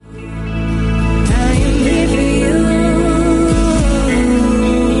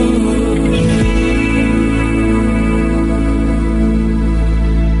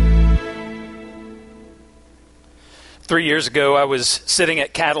3 years ago, I was sitting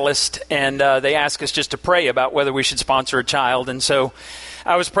at Catalyst, and they asked us just to pray about whether we should sponsor a child. And so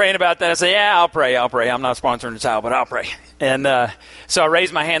I was praying about that. I said, yeah, I'll pray. I'm not sponsoring a child, but I'll pray. And so I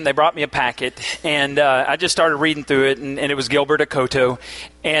raised my hand. They brought me a packet, and I just started reading through it, and it was Gilbert Akoto.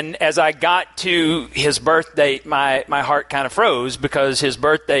 And as I got to his birth date, my heart kind of froze, because his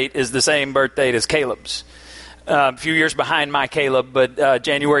birth date is the same birth date as Caleb's. A few years behind my Caleb, but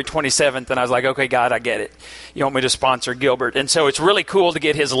January 27th, and I was like, okay, God, I get it. You want me to sponsor Gilbert. And so it's really cool to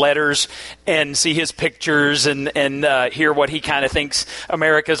get his letters and see his pictures and hear what he kind of thinks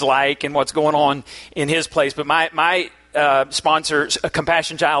America's like and what's going on in his place. But my sponsor,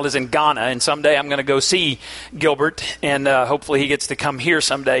 Compassion Child, is in Ghana, and someday I'm going to go see Gilbert, and hopefully he gets to come here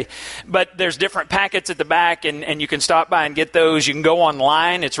someday. But there's different packets at the back, and you can stop by and get those. You can go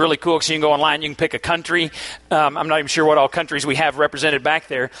online. It's really cool because you can go online. You can pick a country. I'm not even sure what all countries we have represented back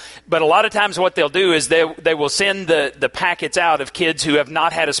there. But a lot of times what they'll do is they will send the packets out of kids who have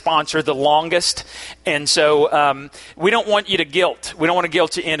not had a sponsor the longest. And so we don't want you to guilt. We don't want to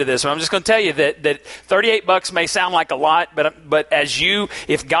guilt you into this. So I'm just going to tell you that $38 may sound like a lot, but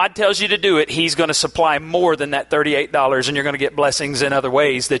if God tells you to do it, he's going to supply more than that $38, and you're going to get blessings in other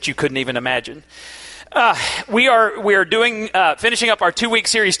ways that you couldn't even imagine. We are doing finishing up our 2-week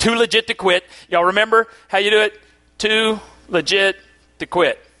series, Too Legit to Quit. Y'all remember how you do it? Too legit to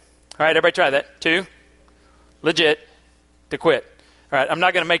quit. All right, everybody try that. Too legit to quit. All right, I'm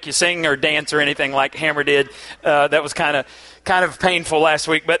not going to make you sing or dance or anything like Hammer did. That was kind of painful last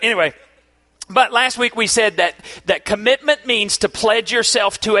week, but anyway. But last week we said that commitment means to pledge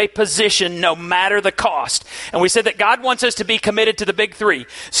yourself to a position no matter the cost. And we said that God wants us to be committed to the big three: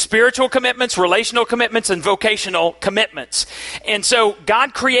 spiritual commitments, relational commitments, and vocational commitments. And so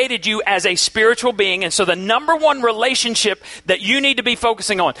God created you as a spiritual being. And so the number one relationship that you need to be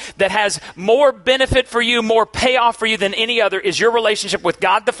focusing on, that has more benefit for you, more payoff for you than any other, is your relationship with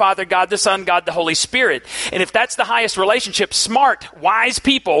God the Father, God the Son, God the Holy Spirit. And if that's the highest relationship, smart, wise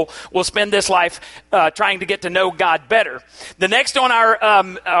people will spend this life trying to get to know God better. The next on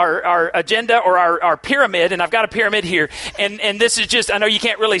our agenda, or our pyramid, and I've got a pyramid here, and this is just, I know you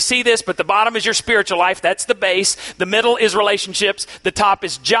can't really see this, but the bottom is your spiritual life. That's the base. The middle is relationships. The top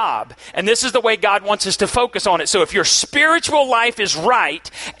is job. And this is the way God wants us to focus on it. So if your spiritual life is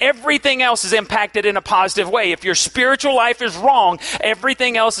right, everything else is impacted in a positive way. If your spiritual life is wrong,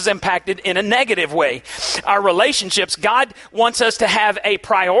 everything else is impacted in a negative way. Our relationships, God wants us to have a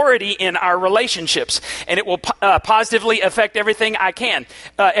priority in our relationships, and it will positively affect everything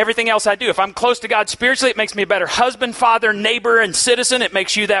everything else I do. If I'm close to God spiritually, it makes me a better husband, father, neighbor, and citizen. It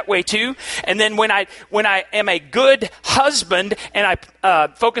makes you that way too. And then when I am a good husband and I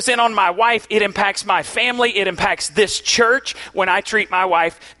focus in on my wife, it impacts my family. It impacts this church when I treat my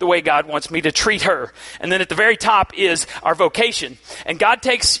wife the way God wants me to treat her. And then at the very top is our vocation. And God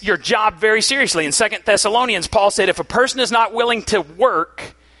takes your job very seriously. In 2 Thessalonians, Paul said, if a person is not willing to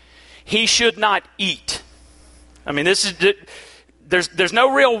work, he should not eat. I mean, there's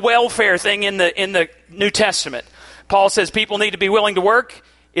no real welfare thing in the New Testament. Paul says people need to be willing to work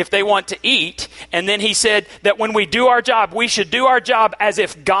if they want to eat. And then he said that when we do our job, we should do our job as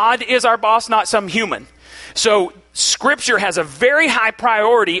if God is our boss, not some human. So Scripture has a very high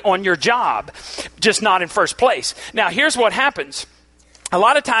priority on your job, just not in first place. Now, here's what happens. A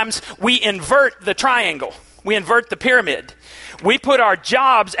lot of times we invert the triangle. We invert the pyramid. We put our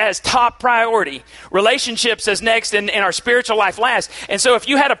jobs as top priority, relationships as next, and our spiritual life last. And so if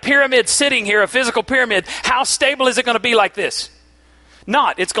you had a pyramid sitting here, a physical pyramid, how stable is it going to be like this?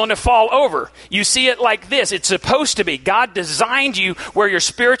 Not. It's going to fall over. You see it like this. It's supposed to be. God designed you where your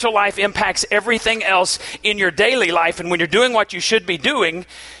spiritual life impacts everything else in your daily life. And when you're doing what you should be doing,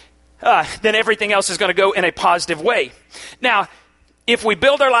 then everything else is going to go in a positive way. Now, if we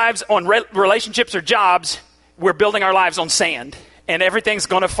build our lives on relationships or jobs, we're building our lives on sand, and everything's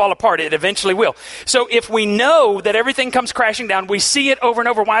going to fall apart. It eventually will. So if we know that everything comes crashing down, we see it over and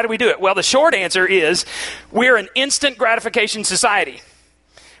over, why do we do it? Well, the short answer is we're an instant gratification society.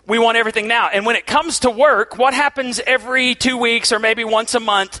 We want everything now. And when it comes to work, what happens every 2 weeks or maybe once a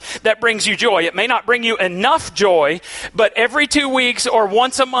month that brings you joy? It may not bring you enough joy, but every 2 weeks or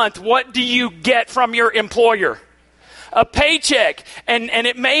once a month, what do you get from your employer? A paycheck. And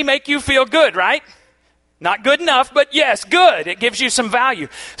it may make you feel good, right? Not good enough, but yes, good. It gives you some value.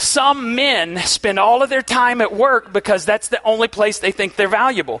 Some men spend all of their time at work because that's the only place they think they're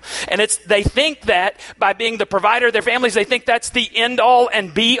valuable. And they think that by being the provider of their families, they think that's the end all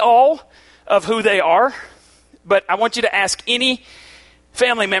and be all of who they are. But I want you to ask any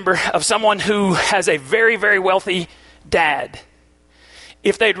family member of someone who has a very, very wealthy dad.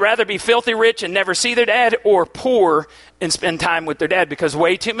 if they'd rather be filthy rich and never see their dad, or poor and spend time with their dad. Because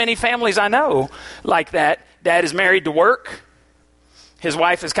way too many families I know like that. Dad is married to work. His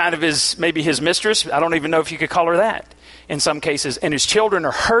wife is kind of maybe his mistress. I don't even know if you could call her that in some cases. And his children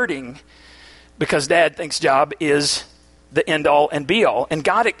are hurting because dad thinks job is the end all and be all. And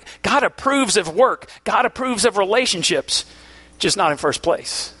God approves of work. God approves of relationships, just not in first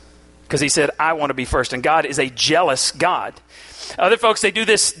place. Because he said, I want to be first. And God is a jealous God. Other folks, they do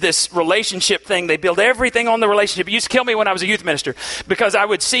this relationship thing. They build everything on the relationship. It used to kill me when I was a youth minister, because I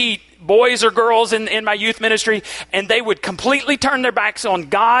would see boys or girls in my youth ministry, and they would completely turn their backs on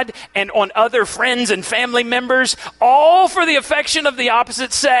God and on other friends and family members, all for the affection of the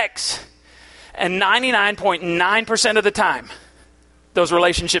opposite sex. And 99.9% of the time, those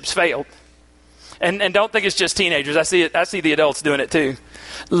relationships failed. And don't think it's just teenagers. I see the adults doing it too.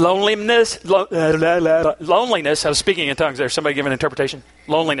 Loneliness. I was speaking in tongues there. Somebody give an interpretation.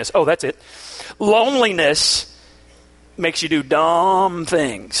 Loneliness. Oh, that's it. Loneliness makes you do dumb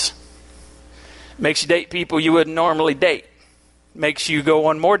things. Makes you date people you wouldn't normally date. Makes you go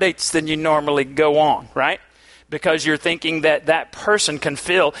on more dates than you normally go on, right? Because you're thinking that person can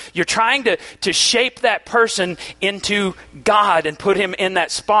fill. You're trying to shape that person into God and put him in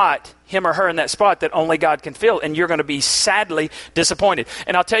that spot, him or her in that spot that only God can fill. And you're going to be sadly disappointed.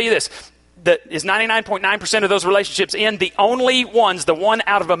 And I'll tell you this, that is 99.9% of those relationships end. The only ones, the one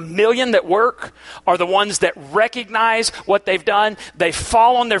out of a million that work, are the ones that recognize what they've done. They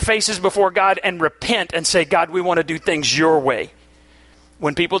fall on their faces before God and repent and say, God, we want to do things your way.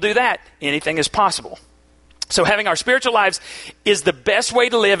 When people do that, anything is possible. So having our spiritual lives is the best way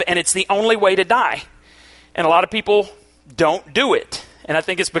to live, and it's the only way to die. And a lot of people don't do it. And I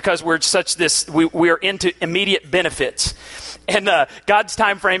think it's because we're we're into immediate benefits. And God's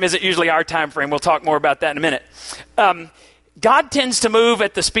time frame isn't usually our time frame. We'll talk more about that in a minute. God tends to move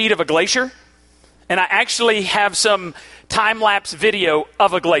at the speed of a glacier. And I actually have some time-lapse video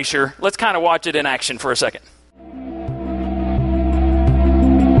of a glacier. Let's kind of watch it in action for a second.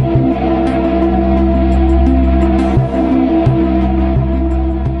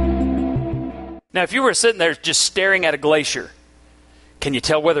 Now, if you were sitting there just staring at a glacier, can you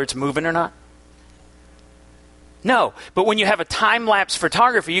tell whether it's moving or not? No, but when you have a time-lapse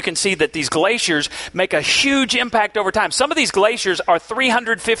photography, you can see that these glaciers make a huge impact over time. Some of these glaciers are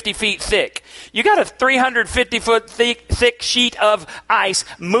 350 feet thick. You got a 350-foot thick sheet of ice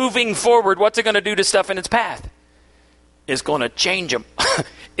moving forward. What's it going to do to stuff in its path? It's going to change them.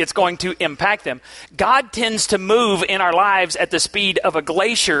 It's going to impact them. God tends to move in our lives at the speed of a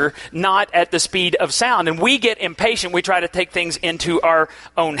glacier, not at the speed of sound. And we get impatient. We try to take things into our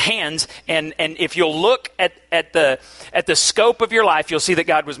own hands. And if you'll look at the scope of your life, you'll see that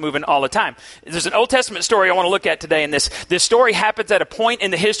God was moving all the time. There's an Old Testament story I want to look at today. And this story happens at a point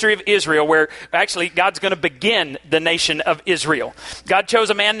in the history of Israel where actually God's going to begin the nation of Israel. God chose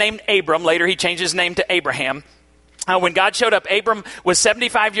a man named Abram. Later he changed his name to Abraham. When God showed up, Abram was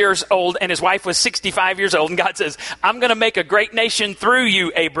 75 years old and his wife was 65 years old. And God says, I'm going to make a great nation through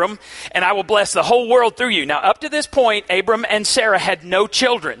you, Abram, and I will bless the whole world through you. Now, up to this point, Abram and Sarah had no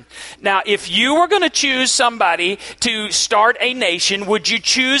children. Now, if you were going to choose somebody to start a nation, would you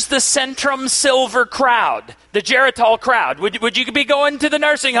choose the Centrum Silver crowd, the Geritol crowd? Would you be going to the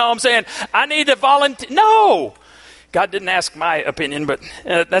nursing home saying, I need to volunteer? No. God didn't ask my opinion, but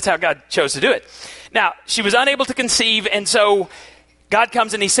that's how God chose to do it. Now, she was unable to conceive, and so God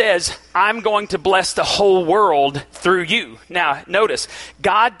comes and he says, I'm going to bless the whole world through you. Now, notice,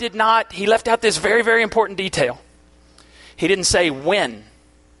 God did not, he left out this very, very important detail. He didn't say when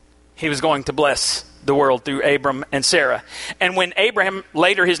he was going to bless the world through Abram and Sarah. And when Abraham,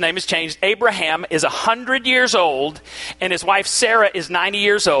 later his name is changed, Abraham is 100 years old, and his wife Sarah is 90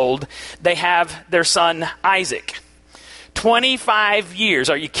 years old, they have their son Isaac. 25 years.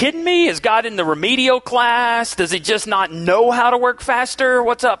 Are you kidding me? Is God in the remedial class? Does he just not know how to work faster?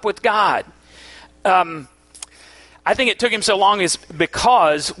 What's up with God? I think it took him so long is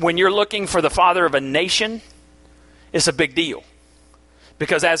because when you're looking for the father of a nation, it's a big deal.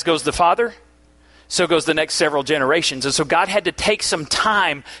 Because as goes the father, so goes the next several generations. And so God had to take some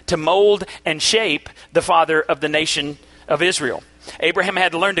time to mold and shape the father of the nation of Israel. Abraham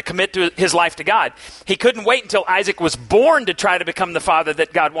had to learn to commit to his life to God. He couldn't wait until Isaac was born to try to become the father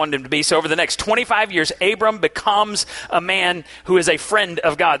that God wanted him to be. So over the next 25 years, Abram becomes a man who is a friend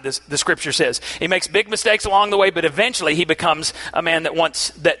of God, the scripture says. He makes big mistakes along the way, but eventually he becomes a man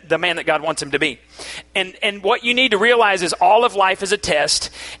the man that God wants him to be. And what you need to realize is all of life is a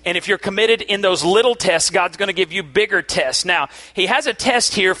test. And if you're committed in those little tests, God's going to give you bigger tests. Now, he has a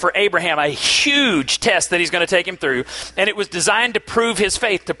test here for Abraham, a huge test that he's going to take him through. And it was designed trying to prove his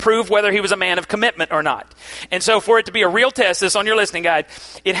faith, to prove whether he was a man of commitment or not. And so for it to be a real test, this on your listening guide,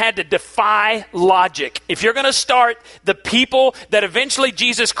 it had to defy logic. If you're going to start the people that eventually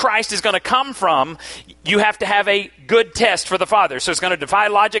Jesus Christ is going to come from, you have to have a good test for the Father. So it's going to defy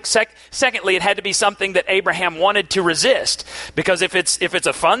logic. Secondly, it had to be something that Abraham wanted to resist. Because if it's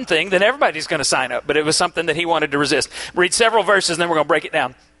a fun thing, then everybody's going to sign up. But it was something that he wanted to resist. Read several verses, and then we're going to break it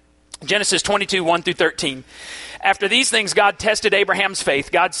down. Genesis 22, 1 through 13. After these things, God tested Abraham's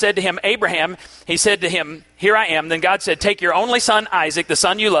faith. God said to him, Abraham, he said to him, here I am. Then God said, take your only son, Isaac, the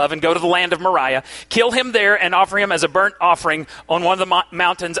son you love, and go to the land of Moriah. Kill him there and offer him as a burnt offering on one of the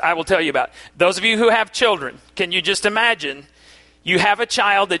mountains I will tell you about. Those of you who have children, can you just imagine? You have a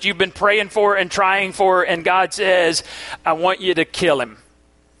child that you've been praying for and trying for, and God says, I want you to kill him.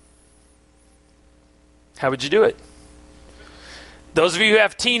 How would you do it? Those of you who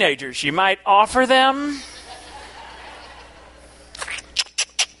have teenagers, you might offer them.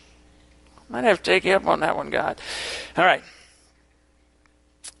 Might have to take you up on that one, God. All right.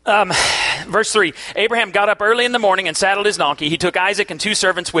 Verse 3, Abraham got up early in the morning and saddled his donkey. He took Isaac and 2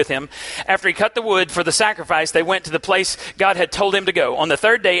 servants with him. After he cut the wood for the sacrifice, they went to the place God had told him to go. On the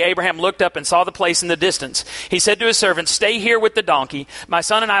 3rd day, Abraham looked up and saw the place in the distance. He said to his servants, stay here with the donkey. My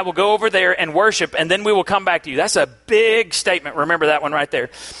son and I will go over there and worship, and then we will come back to you. That's a big statement. Remember that one right there.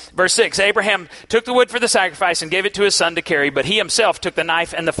 Verse 6, Abraham took the wood for the sacrifice and gave it to his son to carry, but he himself took the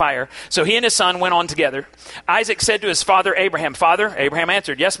knife and the fire. So he and his son went on together. Isaac said to his father Abraham, Father? Abraham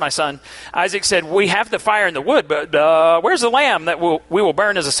answered, yes, my son. Isaac said, we have the fire and the wood, but where's the lamb that we will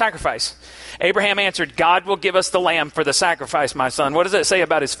burn as a sacrifice? Abraham answered, God will give us the lamb for the sacrifice, my son. What does that say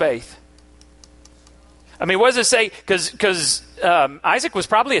about his faith? I mean, what does it say? Because Isaac was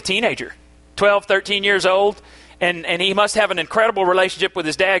probably a teenager, 12, 13 years old, and he must have an incredible relationship with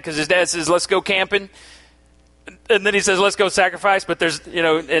his dad, because his dad says, let's go camping. And then he says, let's go sacrifice, but there's,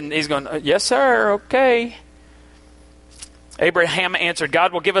 and he's going, yes, sir, okay. Abraham answered,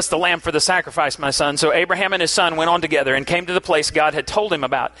 God will give us the lamb for the sacrifice, my son. So Abraham and his son went on together and came to the place God had told him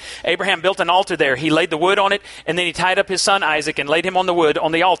about. Abraham built an altar there. He laid the wood on it, and then he tied up his son Isaac and laid him on the wood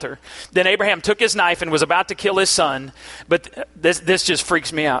on the altar. Then Abraham took his knife and was about to kill his son. But this just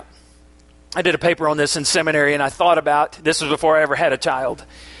freaks me out. I did a paper on this in seminary, and I thought about, this was before I ever had a child,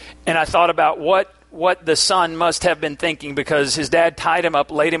 and I thought about what the son must have been thinking, because his dad tied him up,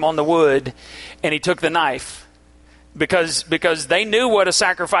 laid him on the wood, and he took the knife. Because they knew what a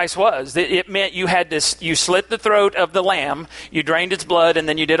sacrifice was. It meant you slit the throat of the lamb, you drained its blood, and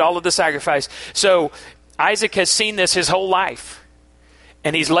then you did all of the sacrifice. So Isaac has seen this his whole life.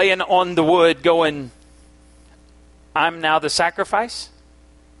 And he's laying on the wood going, I'm now the sacrifice?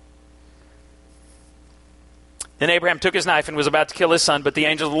 Then Abraham took his knife and was about to kill his son, but the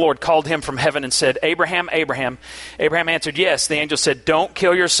angel of the Lord called him from heaven and said, Abraham, Abraham. Abraham answered, yes. The angel said, don't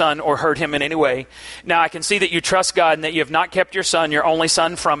kill your son or hurt him in any way. Now I can see that you trust God and that you have not kept your son, your only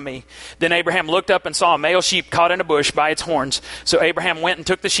son, from me. Then Abraham looked up and saw a male sheep caught in a bush by its horns. So Abraham went and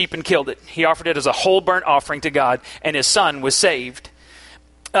took the sheep and killed it. He offered it as a whole burnt offering to God, and his son was saved.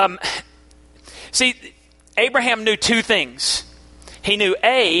 See, Abraham knew 2 things. He knew,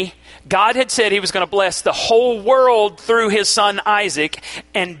 A, God had said he was going to bless the whole world through his son Isaac.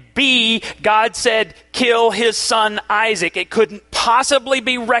 And B, God said, kill his son Isaac. It couldn't possibly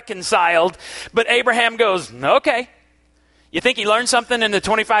be reconciled. But Abraham goes, okay. You think he learned something in the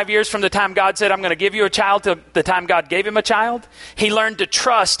 25 years from the time God said, I'm going to give you a child, to the time God gave him a child? He learned to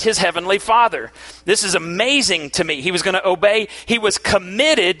trust his heavenly Father. This is amazing to me. He was going to obey. He was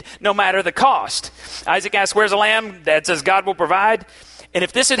committed no matter the cost. Isaac asked, where's the lamb? Dad says, God will provide. And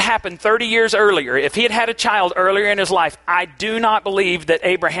if this had happened 30 years earlier, if he had had a child earlier in his life, I do not believe that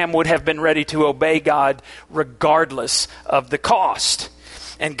Abraham would have been ready to obey God regardless of the cost.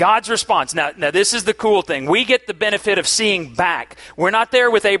 And God's response, now this is the cool thing. We get the benefit of seeing back. We're not there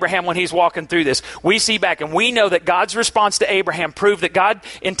with Abraham when he's walking through this. We see back, and we know that God's response to Abraham proved that God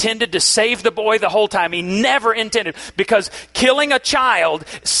intended to save the boy the whole time. He never intended, because killing a child,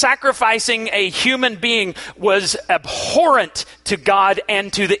 sacrificing a human being, was abhorrent to God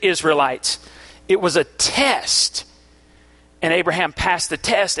and to the Israelites. It was a test. And Abraham passed the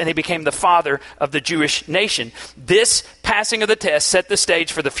test, and he became the father of the Jewish nation. This passing of the test set the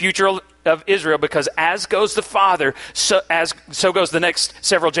stage for the future of Israel, because as goes the father, so goes the next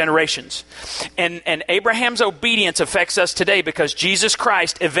several generations. And Abraham's obedience affects us today, because Jesus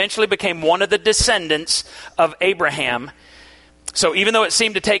Christ eventually became one of the descendants of Abraham. So even though it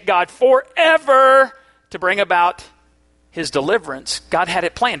seemed to take God forever to bring about his deliverance. God had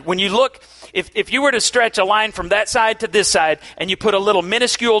it planned. When you look, if you were to stretch a line from that side to this side and you put a little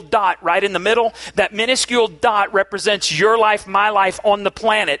minuscule dot right in the middle, that minuscule dot represents your life, my life on the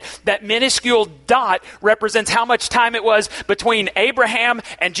planet. That minuscule dot represents how much time it was between Abraham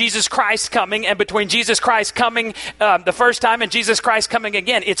and Jesus Christ coming, and between Jesus Christ coming the first time and Jesus Christ coming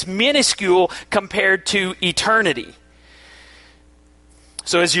again. It's minuscule compared to eternity.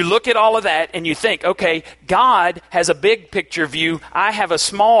 So as you look at all of that and you think, okay, God has a big picture view, I have a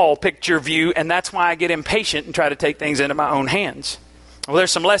small picture view, and that's why I get impatient and try to take things into my own hands. Well,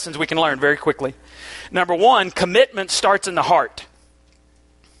 there's some lessons we can learn very quickly. Number one, commitment starts in the heart.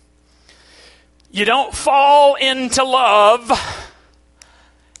 You don't fall into love.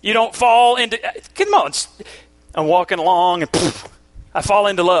 You don't fall into, come on, I'm walking along and I fall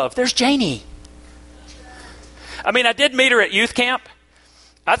into love. There's Janie. I mean, I did meet her at youth camp.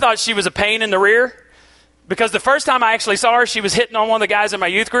 I thought she was a pain in the rear because the first time I actually saw her, she was hitting on one of the guys in my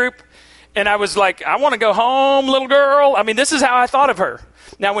youth group. And I was like, I want to go home, little girl. I mean, this is how I thought of her.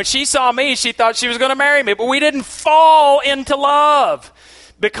 Now, when she saw me, she thought she was going to marry me, but we didn't fall into love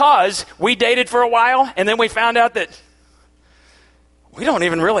because we dated for a while. And then we found out that we don't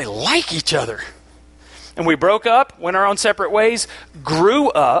even really like each other. And we broke up, went our own separate ways, grew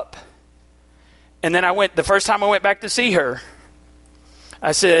up. And then the first time I went back to see her,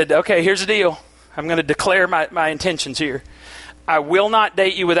 I said, okay, here's the deal. I'm going to declare my intentions here. I will not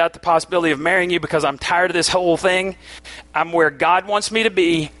date you without the possibility of marrying you because I'm tired of this whole thing. I'm where God wants me to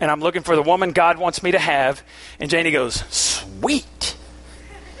be, and I'm looking for the woman God wants me to have. And Janie goes, sweet.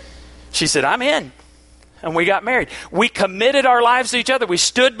 She said, I'm in. And we got married. We committed our lives to each other. We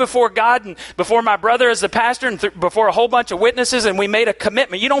stood before God and before my brother as the pastor and before a whole bunch of witnesses, and we made a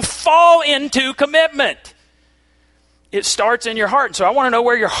commitment. You don't fall into commitment. It starts in your heart. And so I want to know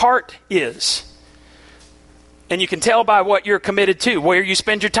where your heart is. And you can tell by what you're committed to, where you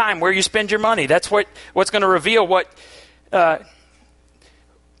spend your time, where you spend your money. That's what's going to reveal what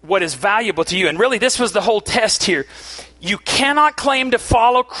is valuable to you. And really, this was the whole test here. You cannot claim to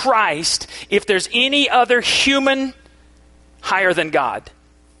follow Christ if there's any other human higher than God.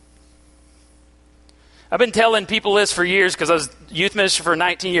 I've been telling people this for years because I was youth minister for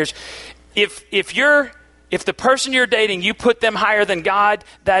 19 years. If the person you're dating, you put them higher than God,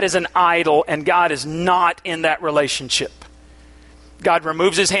 that is an idol, and God is not in that relationship. God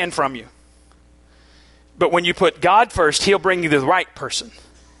removes his hand from you. But when you put God first, he'll bring you the right person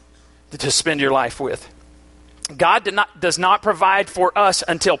to spend your life with. God does not provide for us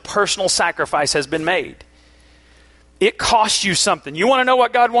until personal sacrifice has been made. It costs you something. You want to know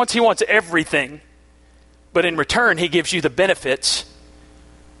what God wants? He wants everything. But in return, he gives you the benefits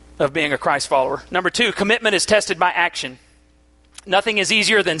of being a Christ follower. Number two, commitment is tested by action. Nothing is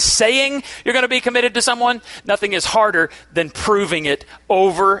easier than saying you're going to be committed to someone. Nothing is harder than proving it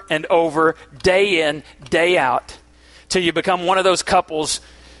over and over, day in, day out, till you become one of those couples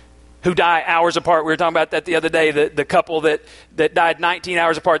who die hours apart. We were talking about that the other day, the couple that died 19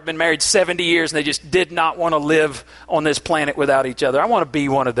 hours apart, been married 70 years, and they just did not want to live on this planet without each other. I want to be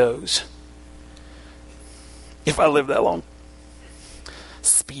one of those if I live that long.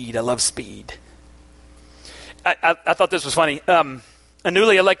 Speed. I love speed. I thought this was funny. A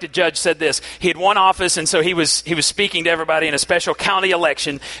newly elected judge said this. He had won office, and so he was speaking to everybody in a special county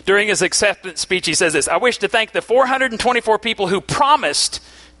election. During his acceptance speech, he says this: I wish to thank the 424 people who promised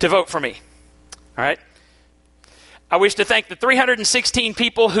to vote for me. All right? I wish to thank the 316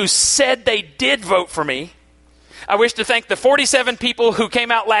 people who said they did vote for me. I wish to thank the 47 people who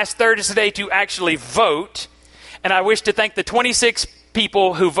came out last Thursday to actually vote. And I wish to thank the 26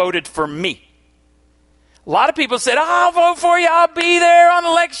 people who voted for me. A lot of people said, I'll vote for you. I'll be there on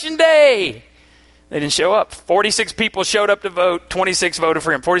election day. They didn't show up. 46 people showed up to vote. 26 voted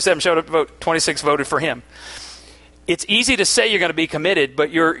for him. 47 showed up to vote. 26 voted for him. It's easy to say you're going to be committed,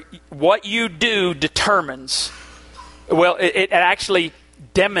 but what you do determines, it actually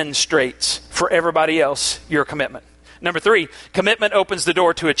demonstrates for everybody else your commitment. Number three, commitment opens the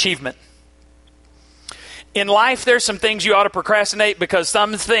door to achievement. In life, there's some things you ought to procrastinate because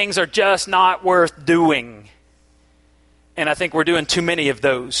some things are just not worth doing. And I think we're doing too many of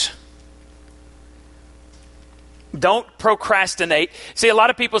those. Don't procrastinate. See, a lot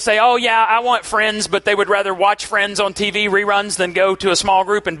of people say, oh yeah, I want friends, but they would rather watch Friends on TV reruns than go to a small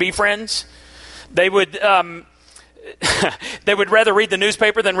group and be friends. They would rather read the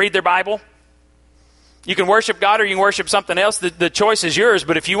newspaper than read their Bible. You can worship God or you can worship something else. The choice is yours.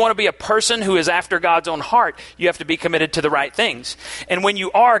 But if you want to be a person who is after God's own heart, you have to be committed to the right things. And when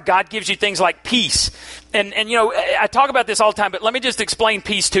you are, God gives you things like peace And you know, I talk about this all the time, but let me just explain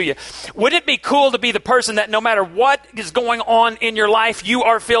peace to you. Would it be cool to be the person that no matter what is going on in your life, you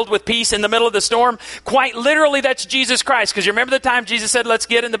are filled with peace in the middle of the storm? Quite literally, that's Jesus Christ. Because you remember the time Jesus said, let's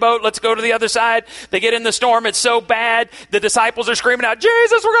get in the boat, let's go to the other side. They get in the storm, it's so bad. The disciples are screaming out,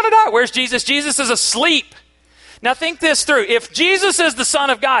 Jesus, we're going to die. Where's Jesus? Jesus is asleep. Now think this through. If Jesus is the Son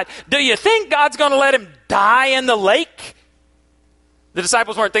of God, do you think God's going to let him die in the lake? The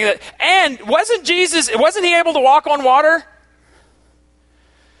disciples weren't thinking that. And wasn't he able to walk on water?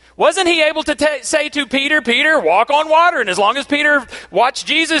 Wasn't he able to say to Peter, Peter, walk on water? And as long as Peter watched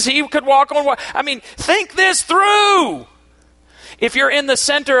Jesus, he could walk on water. I mean, think this through. If you're in the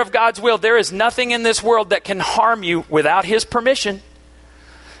center of God's will, there is nothing in this world that can harm you without his permission.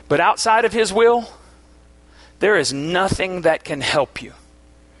 But outside of his will, there is nothing that can help you.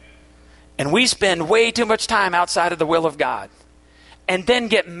 And we spend way too much time outside of the will of God. And then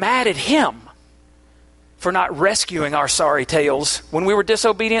get mad at him for not rescuing our sorry tails when we were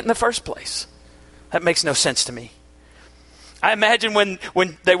disobedient in the first place. That makes no sense to me. I imagine when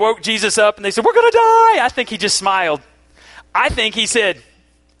they woke Jesus up and they said, we're going to die. I think he just smiled. I think he said,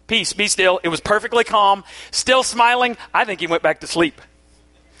 peace, be still. It was perfectly calm, still smiling. I think he went back to sleep.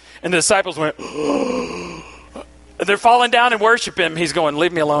 And the disciples went, they're falling down and worship him. He's going,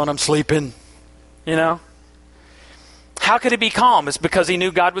 leave me alone. I'm sleeping. You know? How could he be calm? It's because he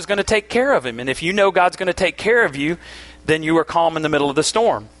knew God was going to take care of him. And if you know God's going to take care of you, then you are calm in the middle of the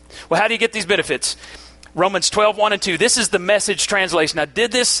storm. Well, how do you get these benefits? Romans 12, 1 and 2. This is the Message translation. I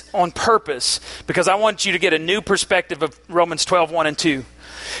did this on purpose because I want you to get a new perspective of Romans 12, 1 and 2.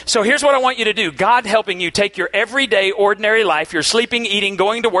 So here's what I want you to do. God helping you take your everyday, ordinary life, your sleeping, eating,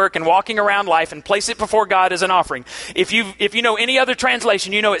 going to work, and walking around life, and place it before God as an offering. If you know any other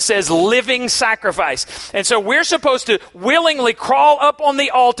translation, you know it says living sacrifice. And so we're supposed to willingly crawl up on the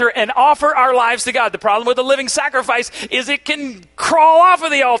altar and offer our lives to God. The problem with a living sacrifice is it can crawl off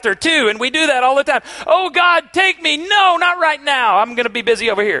of the altar too, and we do that all the time. Oh God, take me. No, not right now. I'm going to be busy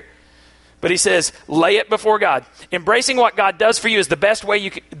over here. But he says, lay it before God. Embracing what God does for you is the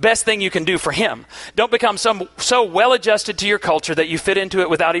best thing you can do for him. Don't become so well adjusted to your culture that you fit into it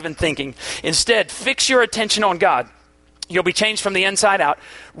without even thinking. Instead, fix your attention on God. You'll be changed from the inside out.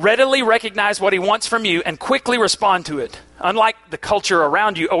 Readily recognize what he wants from you and quickly respond to it. Unlike the culture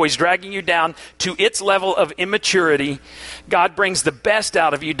around you always dragging you down to its level of immaturity, God brings the best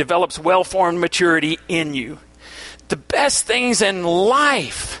out of you, develops well-formed maturity in you. The best things in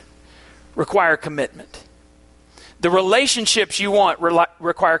life require commitment. The relationships you want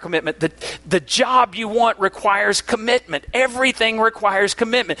require commitment. The job you want requires commitment. Everything requires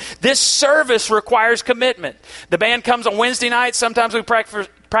commitment. This service requires commitment. The band comes on Wednesday nights. Sometimes we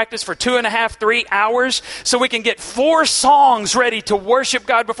practice for 2.5, 3 hours so we can get 4 songs ready to worship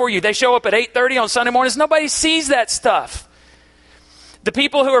God before you. They show up at 8:30 on Sunday mornings. Nobody sees that stuff. The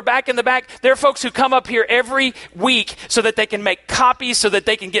people who are back in the back, there are folks who come up here every week so that they can make copies, so that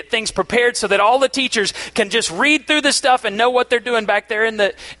they can get things prepared, so that all the teachers can just read through the stuff and know what they're doing back there in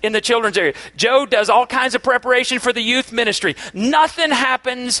the children's area. Joe does all kinds of preparation for the youth ministry. Nothing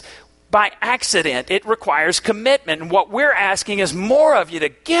happens by accident. It requires commitment. And what we're asking is more of you to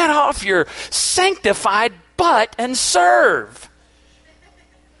get off your sanctified butt and serve.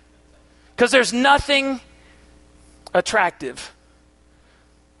 Because there's nothing attractive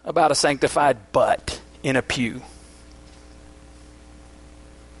about a sanctified butt in a pew.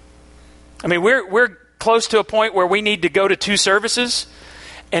 I mean, we're close to a point where we need to go to 2 services,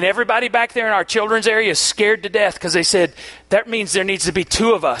 and everybody back there in our children's area is scared to death because they said, that means there needs to be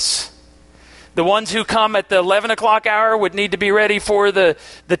 2 of us. The ones who come at the 11 o'clock hour would need to be ready for the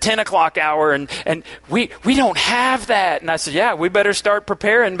 10 o'clock hour, and we don't have that. And I said, yeah, we better start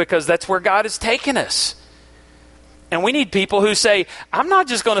preparing because that's where God is taking us. And we need people who say, I'm not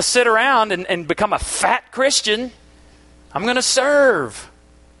just going to sit around and become a fat Christian. I'm going to serve.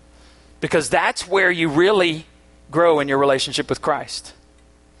 Because that's where you really grow in your relationship with Christ.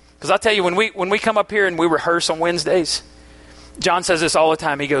 Because I'll tell you, when we come up here and we rehearse on Wednesdays, John says this all the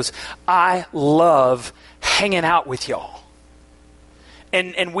time. He goes, I love hanging out with y'all.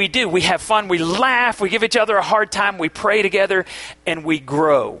 And we do. We have fun. We laugh. We give each other a hard time. We pray together. And we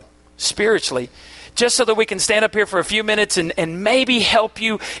grow spiritually. Just so that we can stand up here for a few minutes and maybe help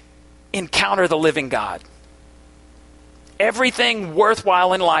you encounter the living God. Everything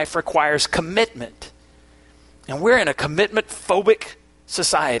worthwhile in life requires commitment. And we're in a commitment-phobic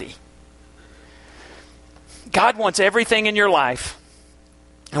society. God wants everything in your life.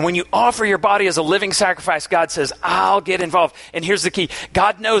 And when you offer your body as a living sacrifice, God says, I'll get involved. And here's the key.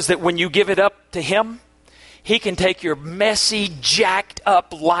 God knows that when you give it up to him, he can take your messy, jacked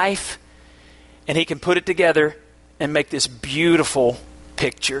up life and he can put it together and make this beautiful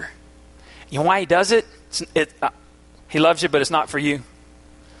picture. You know why he does it? He loves you, but it's not for you.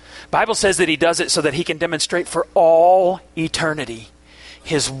 Bible says that he does it so that he can demonstrate for all eternity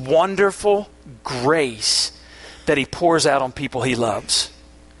his wonderful grace that he pours out on people he loves.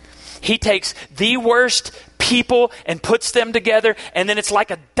 He takes the worst people and puts them together, and then it's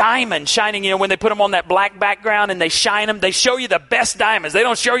like a diamond shining. You know, when they put them on that black background and they shine them, they show you the best diamonds. They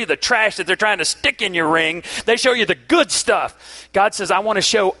don't show you the trash that they're trying to stick in your ring. They show you the good stuff. God says, I want to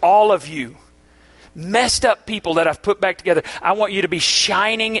show all of you messed up people that I've put back together. I want you to be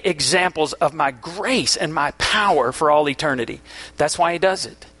shining examples of my grace and my power for all eternity. That's why he does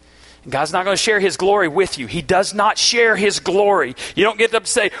it. And God's not going to share his glory with you. He does not share his glory. You don't get up to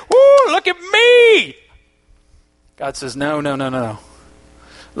say, "Woo, look at me." God says, no.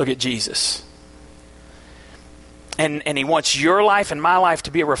 Look at Jesus. And he wants your life and my life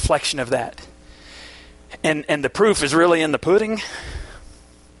to be a reflection of that. And the proof is really in the pudding.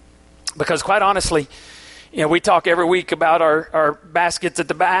 Because quite honestly, you know, we talk every week about our baskets at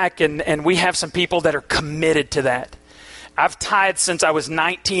the back, and we have some people that are committed to that. I've tithed since I was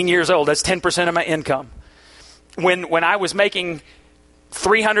 19 years old. That's 10% of my income. When I was making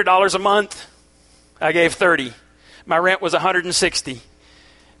 $300 a month, I gave $30. My rent was $160.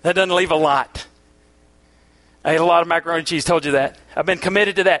 That doesn't leave a lot. I ate a lot of macaroni and cheese, told you that. I've been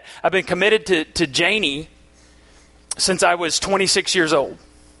committed to that. I've been committed to Janie since I was 26 years old.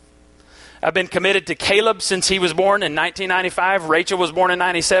 I've been committed to Caleb since he was born in 1995. Rachel was born in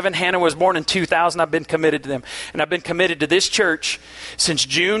 97. Hannah was born in 2000. I've been committed to them. And I've been committed to this church since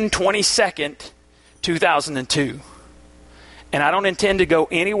June 22nd, 2002. And I don't intend to go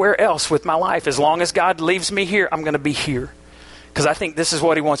anywhere else with my life. As long as God leaves me here, I'm going to be here. Because I think this is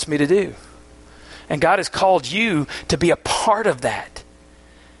what he wants me to do. And God has called you to be a part of that.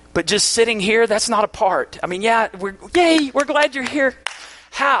 But just sitting here, that's not a part. I mean, yeah, we're glad you're here.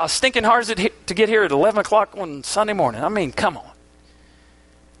 How stinking hard is it to get here at 11 o'clock on Sunday morning? I mean, come on.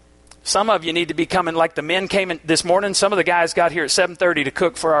 Some of you need to be coming like the men came in this morning. Some of the guys got here at 7:30 to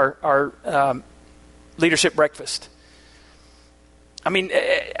cook for our leadership breakfast. I mean,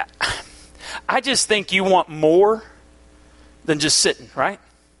 I just think you want more than just sitting, right?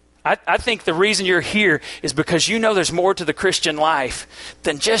 I think the reason you're here is because you know there's more to the Christian life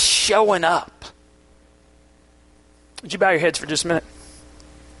than just showing up. Would you bow your heads for just a minute?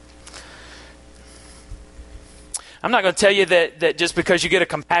 I'm not going to tell you that just because you get a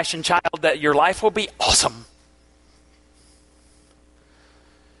compassion child that your life will be awesome.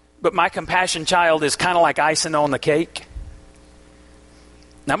 But my compassion child is kind of like icing on the cake.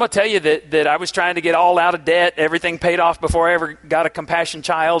 Now, I'm going to tell you that I was trying to get all out of debt, everything paid off before I ever got a compassion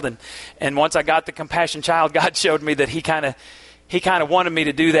child. And once I got the compassion child, God showed me that he kind of wanted me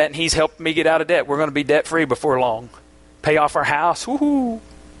to do that, and he's helped me get out of debt. We're going to be debt-free before long. Pay off our house. Woohoo!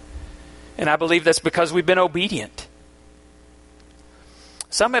 And I believe that's because we've been obedient.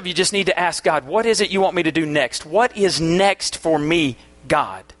 Some of you just need to ask God, what is it you want me to do next? What is next for me,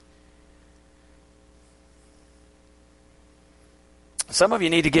 God? Some of you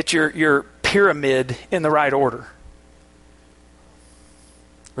need to get your pyramid in the right order.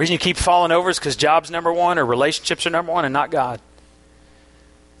 The reason you keep falling over is because job's number one or relationships are number one and not God.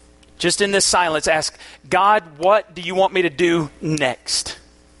 Just in this silence, ask, God, what do you want me to do next?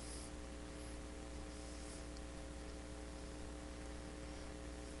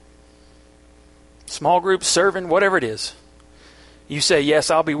 Small group, serving, whatever it is. You say, yes,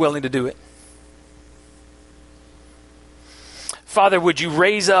 I'll be willing to do it. Father, would you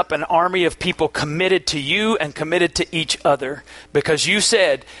raise up an army of people committed to you and committed to each other? Because you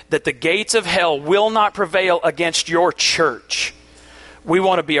said that the gates of hell will not prevail against your church. We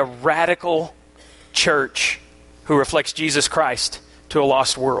want to be a radical church who reflects Jesus Christ to a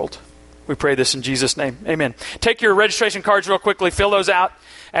lost world. We pray this in Jesus' name. Amen. Take your registration cards real quickly. Fill those out.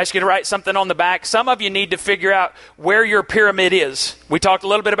 Ask you to write something on the back. Some of you need to figure out where your pyramid is. We talked a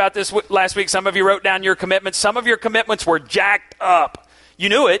little bit about this last week. Some of you wrote down your commitments. Some of your commitments were jacked up. You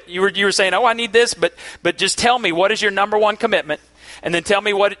knew it. You were saying, oh, I need this. But just tell me, what is your number one commitment? And then tell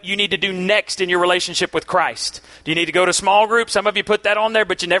me what you need to do next in your relationship with Christ. Do you need to go to small group? Some of you put that on there,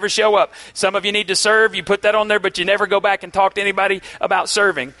 but you never show up. Some of you need to serve. You put that on there, but you never go back and talk to anybody about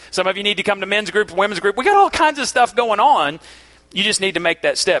serving. Some of you need to come to men's group, women's group. We got all kinds of stuff going on. You just need to make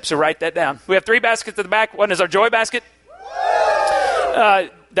that step, so write that down. We have 3 baskets at the back. One is our joy basket.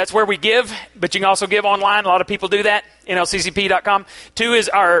 That's where we give, but you can also give online. A lot of people do that, nlccp.com. 2 is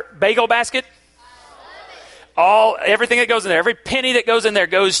our bagel basket. Everything that goes in there, every penny that goes in there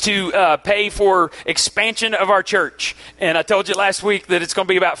goes to pay for expansion of our church. And I told you last week that it's going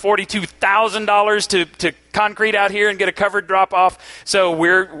to be about $42,000 to concrete out here and get a covered drop off.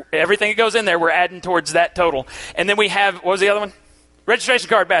 So everything that goes in there, we're adding towards that total. And then we have, what was the other one? Registration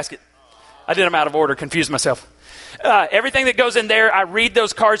card basket. I did them out of order, confused myself. Everything that goes in there, I read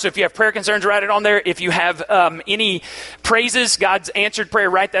those cards. So if you have prayer concerns, write it on there. If you have any praises, God's answered prayer,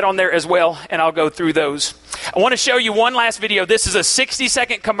 write that on there as well, and I'll go through those. I want to show you one last video. This is a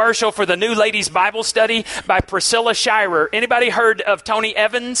 60-second commercial for the New Ladies Bible Study by Priscilla Shirer. Anybody heard of Tony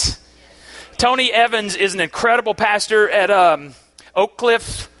Evans? Tony Evans is an incredible pastor at Oak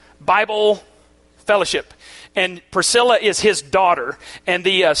Cliff Bible Fellowship. And Priscilla is his daughter. And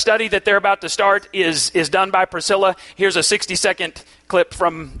the study that they're about to start is done by Priscilla. Here's a 60-second clip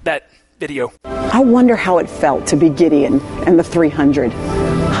from that video. I wonder how it felt to be Gideon and the 300,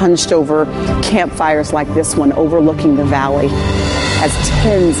 hunched over campfires like this one, overlooking the valley, as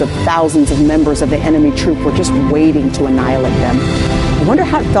tens of thousands of members of the enemy troop were just waiting to annihilate them. I wonder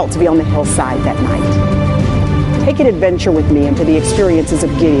how it felt to be on the hillside that night. Take an adventure with me into the experiences of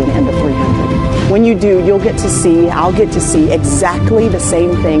Gideon and the 300. When you do, I'll get to see exactly the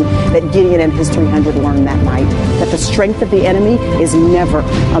same thing that Gideon and his 300 learned that night, that the strength of the enemy is never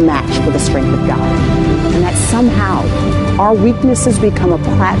a match for the strength of God. And that somehow our weaknesses become a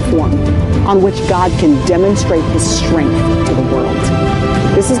platform on which God can demonstrate his strength to the world.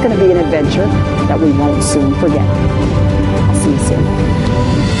 This is going to be an adventure that we won't soon forget. I'll see you soon.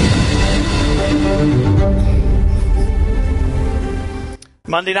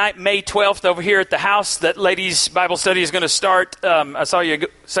 Monday night, May 12th, over here at the house, that ladies' Bible study is going to start. I saw you a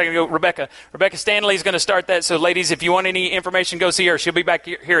second ago, Rebecca. Rebecca Stanley is going to start that. So, ladies, if you want any information, go see her. She'll be back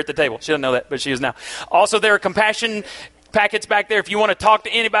here at the table. She doesn't know that, but she is now. Also, there are compassion packets back there. If you want to talk to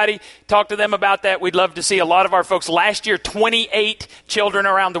anybody, talk to them about that. We'd love to see a lot of our folks. Last year, 28 children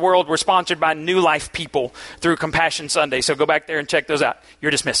around the world were sponsored by New Life people through Compassion Sunday. So go back there and check those out.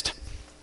 You're dismissed.